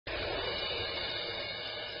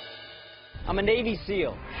I'm a Navy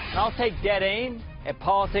SEAL, and I'll take dead aim at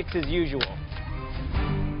politics as usual.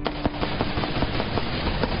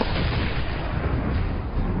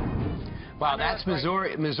 Wow, that's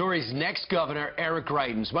Missouri's next governor, Eric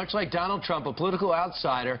Greitens. Much like Donald Trump, a political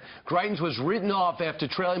outsider, Greitens was written off after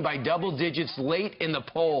trailing by double digits late in the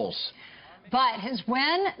polls. But his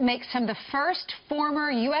win makes him the first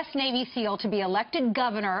former U.S. Navy SEAL to be elected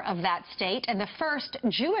governor of that state and the first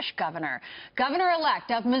Jewish governor.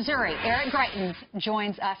 Governor-elect of Missouri, Eric Greitens,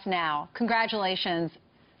 joins us now. Congratulations,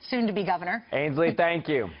 soon-to-be governor. Ainsley, thank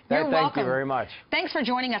you. You're welcome. Thank you very much. Thanks for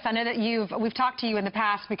joining us. I know that we've talked to you in the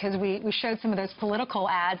past because we showed some of those political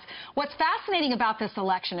ads. What's fascinating about this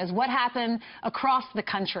election is what happened across the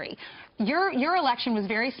country. Your election was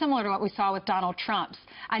very similar to what we saw with Donald Trump's.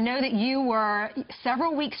 I know that you were,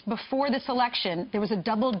 several weeks before this election, there was a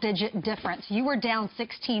double-digit difference. You were down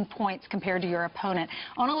 16 points compared to your opponent.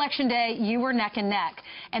 On Election Day, you were neck and neck.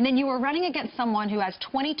 And then you were running against someone who has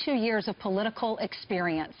 22 years of political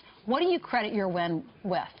experience. What do you credit your win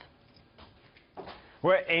with?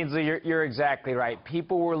 Well, Ainsley, you're exactly right.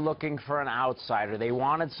 People were looking for an outsider. They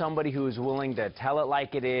wanted somebody who was willing to tell it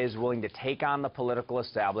like it is, willing to take on the political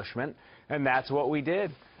establishment, and that's what we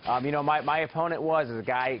did. You know, my opponent was a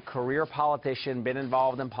guy, career politician, been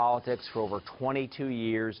involved in politics for over 22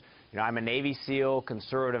 years. You know, I'm a Navy SEAL,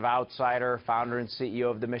 conservative outsider, founder and CEO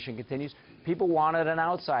of The Mission Continues. People wanted an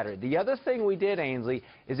outsider. The other thing we did, Ainsley,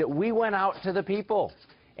 is that we went out to the people.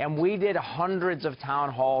 And we did hundreds of town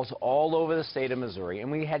halls all over the state of Missouri, and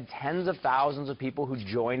we had tens of thousands of people who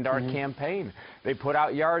joined our campaign. They put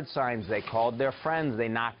out yard signs, they called their friends, they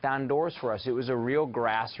knocked on doors for us. It was a real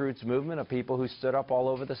grassroots movement of people who stood up all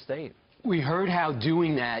over the state. We heard how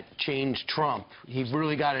doing that changed Trump. He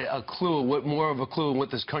really got a clue, more of a clue, what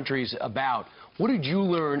this country's about. What did you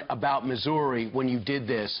learn about Missouri when you did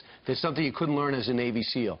this? That's something you couldn't learn as a Navy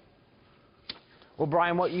SEAL. Well,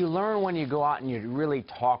 Brian, what you learn when you go out and you really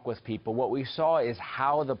talk with people, what we saw is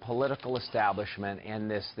how the political establishment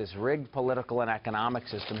and this rigged political and economic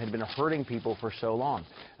system had been hurting people for so long.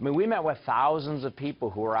 I mean, we met with thousands of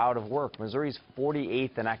people who were out of work. Missouri's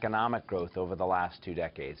 48th in economic growth over the last 2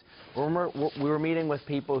 decades. We were meeting with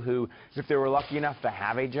people who, if they were lucky enough to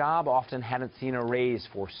have a job, often hadn't seen a raise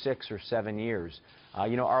for 6 or 7 years.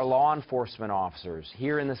 You know, our law enforcement officers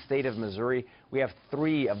here in the state of Missouri, we have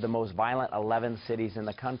 3 of the most violent 11 cities in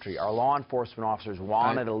the country. Our law enforcement officers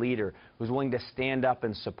wanted a leader who's willing to stand up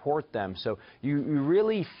and support them. So you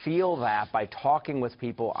really feel that by talking with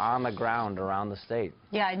people on the ground around the state.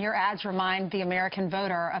 Yeah, and your ads remind the American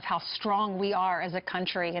voter of how strong we are as a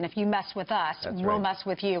country. And if you mess with us, we'll mess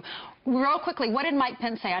with you. Real quickly, what did Mike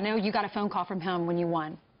Pence say? I know you got a phone call from him when you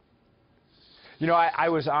won. You know, I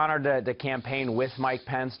was honored to campaign with Mike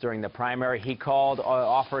Pence during the primary. He called,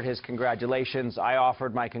 offered his congratulations. I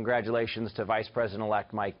offered my congratulations to Vice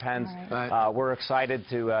President-elect Mike Pence. Right. We're excited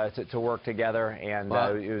to work together, and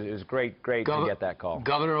it was great to get that call.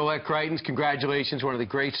 Governor-elect Greitens, congratulations. One of the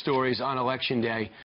great stories on Election Day.